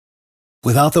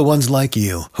Without the ones like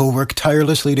you, who work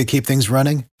tirelessly to keep things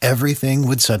running, everything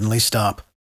would suddenly stop.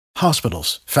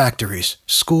 Hospitals, factories,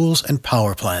 schools, and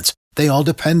power plants, they all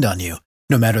depend on you.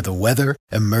 No matter the weather,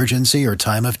 emergency, or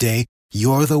time of day,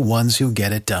 you're the ones who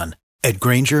get it done. At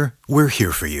Grainger, we're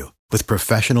here for you with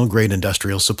professional-grade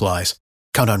industrial supplies.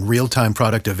 Count on real-time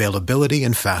product availability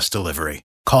and fast delivery.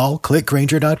 Call,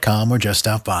 clickgrainger.com, or just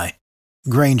stop by.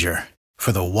 Grainger,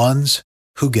 for the ones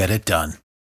who get it done.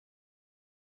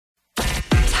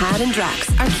 Tad and Drax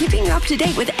are keeping you up to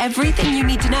date with everything you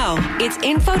need to know. It's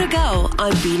Info to Go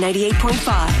on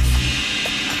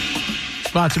B98.5.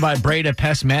 Sponsored by Breda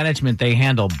Pest Management. They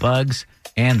handle bugs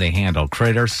and they handle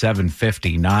critters.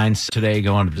 759 today,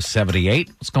 going up to 78.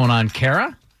 What's going on,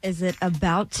 Kara? Is it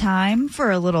about time for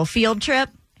a little field trip?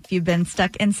 If you've been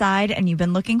stuck inside and you've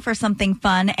been looking for something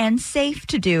fun and safe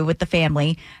to do with the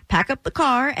family, pack up the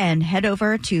car and head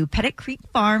over to Pettit Creek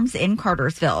Farms in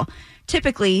Cartersville.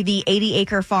 Typically, the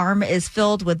 80-acre farm is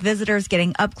filled with visitors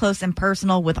getting up close and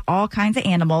personal with all kinds of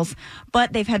animals,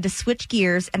 but they've had to switch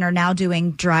gears and are now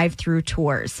doing drive-through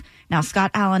tours. Now,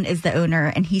 Scott Allen is the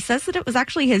owner, and he says that it was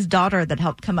actually his daughter that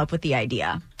helped come up with the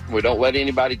idea. We don't let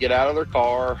anybody get out of their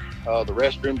car. The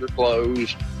restrooms are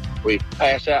closed. We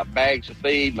pass out bags of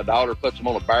feed. My daughter puts them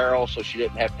on a barrel so she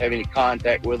doesn't have to have any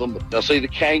contact with them. But they'll see the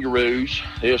kangaroos.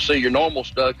 They'll see your normal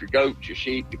stuff, your goats, your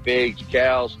sheep, your pigs, your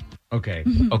cows. Okay.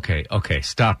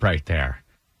 Stop right there.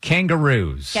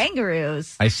 Kangaroos.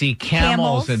 I see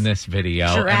camels in this video,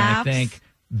 giraffes. And I think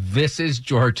this is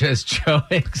Georgia's Joe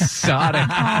Exotic.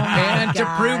 And to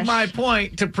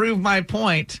prove my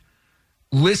point,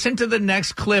 listen to the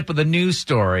next clip of the news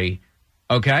story.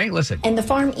 Okay, listen. And the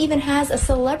farm even has a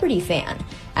celebrity fan.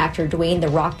 Actor Dwayne "The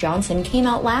Rock" Johnson came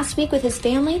out last week with his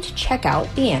family to check out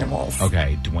the animals.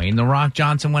 Okay, Dwayne "The Rock"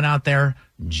 Johnson went out there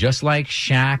just like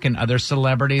Shaq and other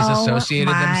celebrities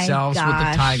associated themselves with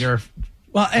the tiger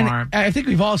farm. I think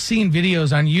we've all seen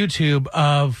videos on YouTube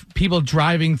of people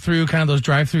driving through kind of those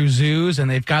drive-through zoos, and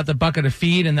they've got the bucket of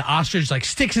feed, and the ostrich like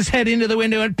sticks his head into the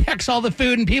window and pecks all the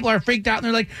food, and people are freaked out, and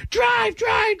they're like, drive.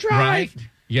 Right.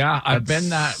 Yeah, I've been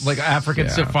that, like African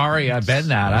safari. I've been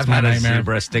that. I've had a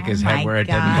zebra stick his head where it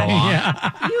didn't belong.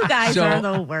 Yeah. You guys are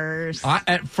the worst.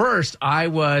 At first, I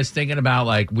was thinking about,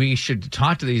 like, we should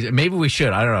talk to these. Maybe we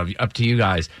should. I don't know. Up to you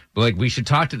guys. But, like, we should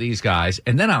talk to these guys.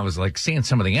 And then I was, like, seeing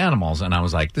some of the animals, and I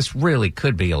was like, this really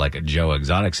could be, like, a Joe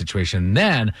Exotic situation. And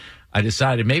then I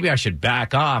decided maybe I should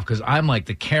back off because I'm, like,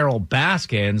 the Carol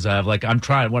Baskins of, like, I'm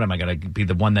trying. What am I going to be,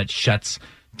 the one that shuts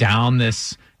down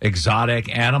this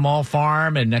exotic animal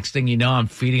farm, and next thing you know, I'm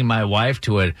feeding my wife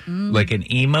to like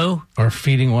an emu, or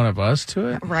feeding one of us to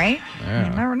it. Right? Yeah.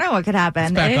 You never know what could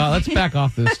happen. Let's back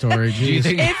off this story. If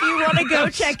you want to go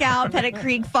check out Pettit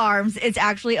Creek Farms, it's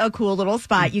actually a cool little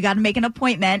spot. You got to make an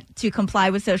appointment to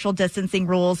comply with social distancing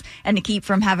rules and to keep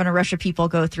from having a rush of people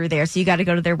go through there. So you got to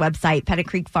go to their website,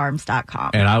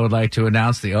 PettitCreekFarms.com. And I would like to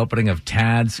announce the opening of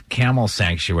Tad's Camel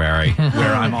Sanctuary,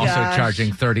 where I'm also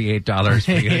charging $38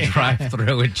 for you to drive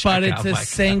through. But it's a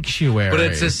sanctuary.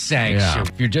 Yeah.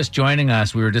 If you're just joining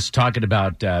us, we were just talking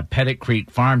about Pettit Creek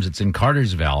Farms. It's in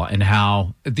Cartersville, and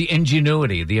how the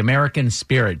ingenuity, the American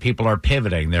spirit, people are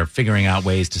pivoting. They're figuring out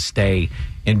ways to stay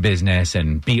in business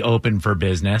and be open for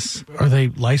business. Are they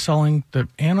Lysoling the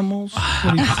animals?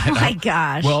 Oh my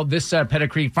gosh. Well, this Pettit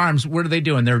Creek Farms, what are they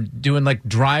doing? They're doing like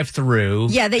drive-through.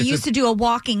 Yeah, they used to do a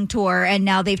walking tour, and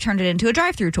now they've turned it into a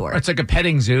drive-through tour. It's like a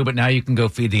petting zoo, but now you can go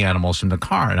feed the animals from the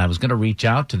car. And I was going to reach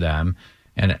out to them,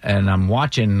 and I'm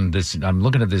watching this, I'm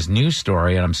looking at this news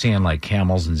story, and I'm seeing like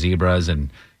camels and zebras and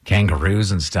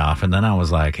kangaroos and stuff. And then I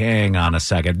was like, hang on a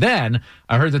second. Then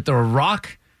I heard that The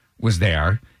Rock was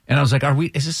there. And I was like,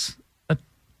 is this a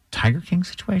Tiger King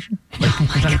situation? Like,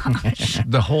 oh my gosh.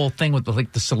 The whole thing with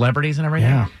the celebrities and everything?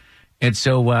 Yeah. And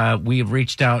so we've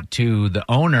reached out to the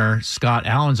owner. Scott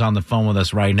Allen's on the phone with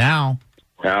us right now.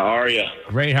 How are you?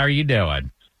 Great. How are you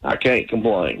doing? I can't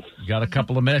complain. You got a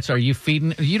couple of minutes? Are you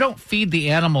feeding? You don't feed the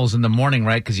animals in the morning,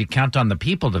 right? Because you count on the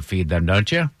people to feed them,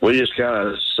 don't you? We just kind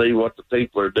of see what the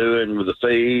people are doing with the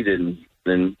feed and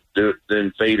then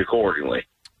feed accordingly.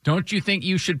 Don't you think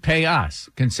you should pay us,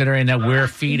 considering that we're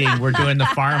doing the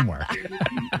farm work?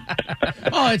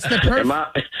 Oh, it's the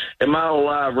perfect. Am I on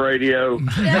live radio?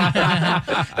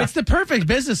 It's the perfect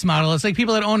business model. It's like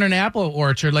people that own an apple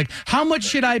orchard. Like, how much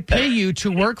should I pay you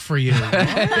to work for you?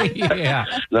 Yeah.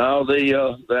 No,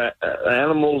 the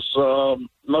animals.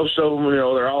 Most of them,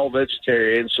 they're all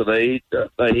vegetarian, so they eat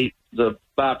the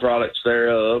byproducts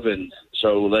thereof, and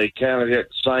so they kind of get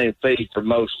the same feed for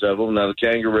most of them. Now, the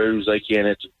kangaroos, they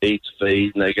can't eat the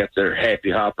feed, and they got their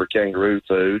Happy Hopper kangaroo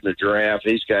food. And the giraffe,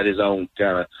 he's got his own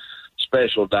kind of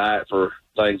special diet for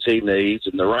things he needs,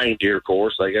 and the reindeer, of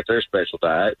course, they got their special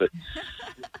diet. But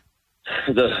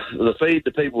the feed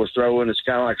that people are throwing is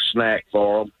kind of like a snack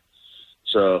for them.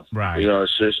 So, right.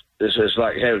 It's just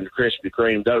like having Krispy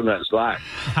Kreme donuts light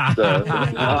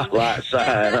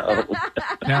side.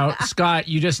 Now, Scott,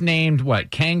 you just named what?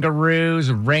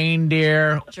 Kangaroos,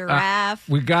 reindeer, giraffe.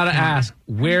 We've got to ask,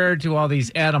 where do all these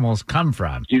animals come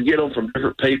from? You get them from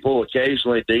different people.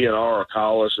 Occasionally, DNR will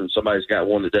call us, and somebody's got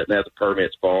one that doesn't have the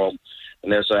permits for them,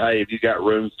 and they'll say, "Hey, have you got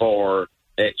room for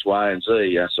X, Y, and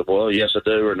Z?" I said, "Well, yes, I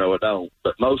do," or "No, I don't."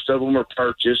 But most of them are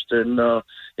purchased, and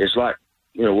it's like,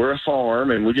 we're a farm,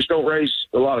 and we just don't raise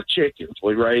a lot of chickens.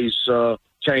 We raise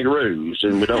kangaroos,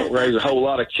 and we don't raise a whole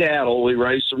lot of cattle. We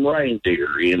raise some reindeer,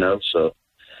 So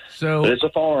but it's a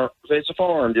farm. It's a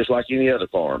farm, just like any other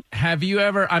farm. Have you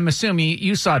ever? I'm assuming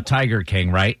you saw Tiger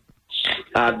King, right?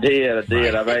 I did.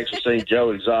 I've actually seen Joe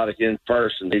Exotic in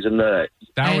person. He's a nut.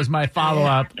 That was my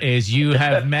follow-up. Is you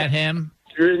have met him?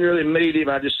 You didn't really meet him.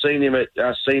 I seen him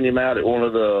out at one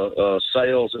of the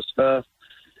sales and stuff.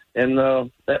 And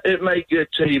it made good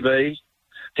TV.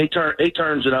 He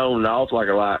turns it on and off like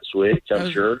a light switch,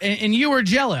 I'm sure. And you were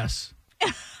jealous.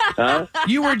 Huh?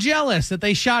 You were jealous that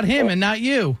they shot him and not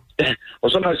you.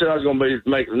 Well, somebody said I was going to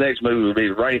make the next movie would be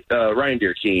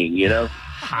Reindeer King,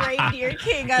 Reindeer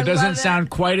King, It doesn't sound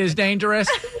quite as dangerous.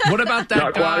 What about that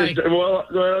Not guy? quite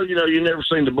as, you've never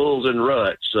seen the bulls in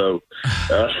rut, so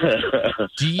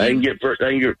they can get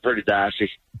pretty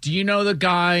dicey. Do you know the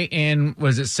guy in,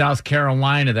 was it South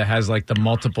Carolina that has like the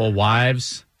multiple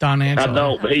wives? Don Angelo. I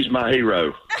don't, but he's my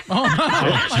hero.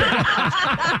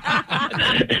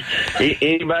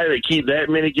 Anybody that keep that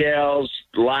many gals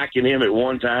liking him at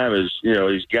one time is,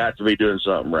 he's got to be doing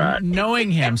something right. Knowing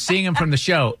him, seeing him from the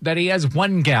show, that he has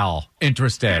one gal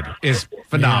interested is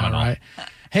phenomenal. Yeah, right.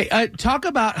 Hey, talk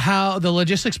about how the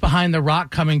logistics behind The Rock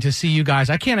coming to see you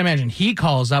guys. I can't imagine he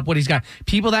calls up. What, he's got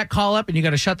people that call up and you got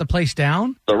to shut the place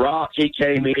down? The Rock, he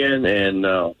came in and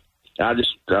I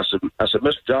said,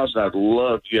 Mr. Johnson, I'd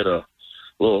love to get a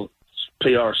little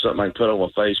PR something I can put on my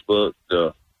Facebook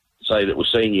to say that we're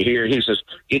seeing you here. He says,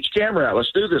 "Get your camera out.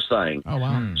 Let's do this thing." Oh,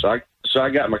 wow. So I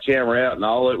got my camera out, and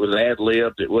all it was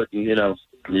ad-libbed. It wasn't,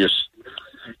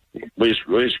 we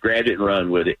just grabbed it and run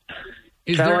with it.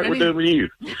 Kind of like we're doing with you.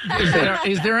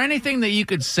 Is there anything that you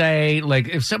could say, like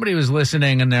if somebody was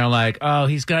listening and they're like, "Oh,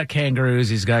 he's got kangaroos,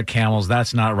 he's got camels,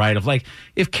 that's not right."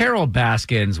 If Carol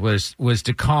Baskins was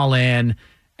to call in,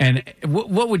 and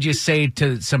what would you say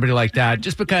to somebody like that?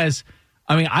 Just because,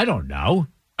 I don't know.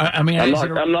 I'm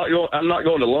not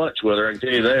going to lunch with her. I can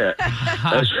tell you that.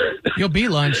 You'll be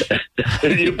lunch.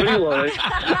 You'll be lunch.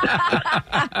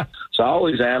 So all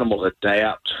these animals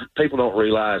adapt. People don't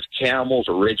realize camels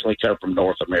originally come from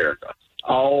North America.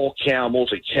 All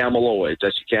camels and cameloids,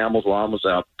 that's your camels, llamas,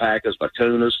 alpacas,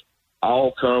 vicunas,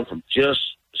 all come from just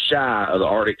shy of the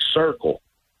Arctic Circle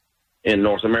in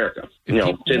North America,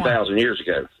 10,000 years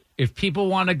ago. If people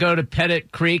want to go to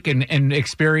Pettit Creek and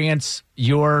experience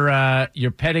your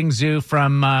petting zoo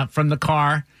from the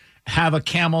car, have a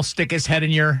camel stick his head in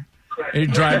your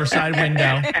driver's side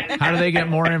window, how do they get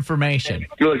more information?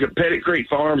 You look at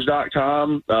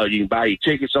PettitCreekFarms.com. You can buy your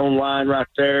tickets online right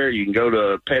there. You can go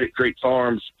to Pettit Creek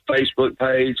Farms Facebook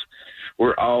page.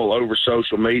 We're all over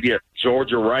social media.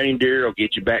 Georgia Reindeer will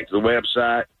get you back to the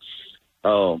website.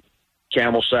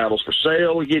 Camel saddles for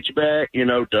sale will get you back,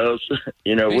 doves.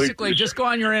 Basically, just go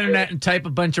on your internet and type a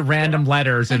bunch of random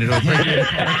letters and it'll bring you.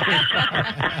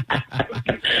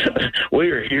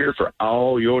 We are here for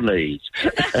all your needs.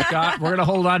 Scott, we're going to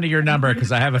hold on to your number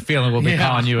because I have a feeling we'll be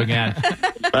calling you again.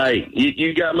 Hey,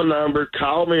 you got my number.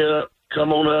 Call me up.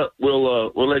 Come on up.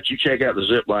 We'll let you check out the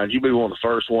zip lines. You'll be one of the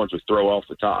first ones we throw off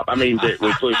the top. That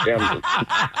we push down.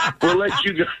 We'll let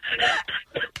you go.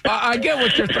 I get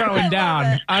what you're throwing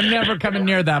down. I'm never coming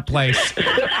near that place.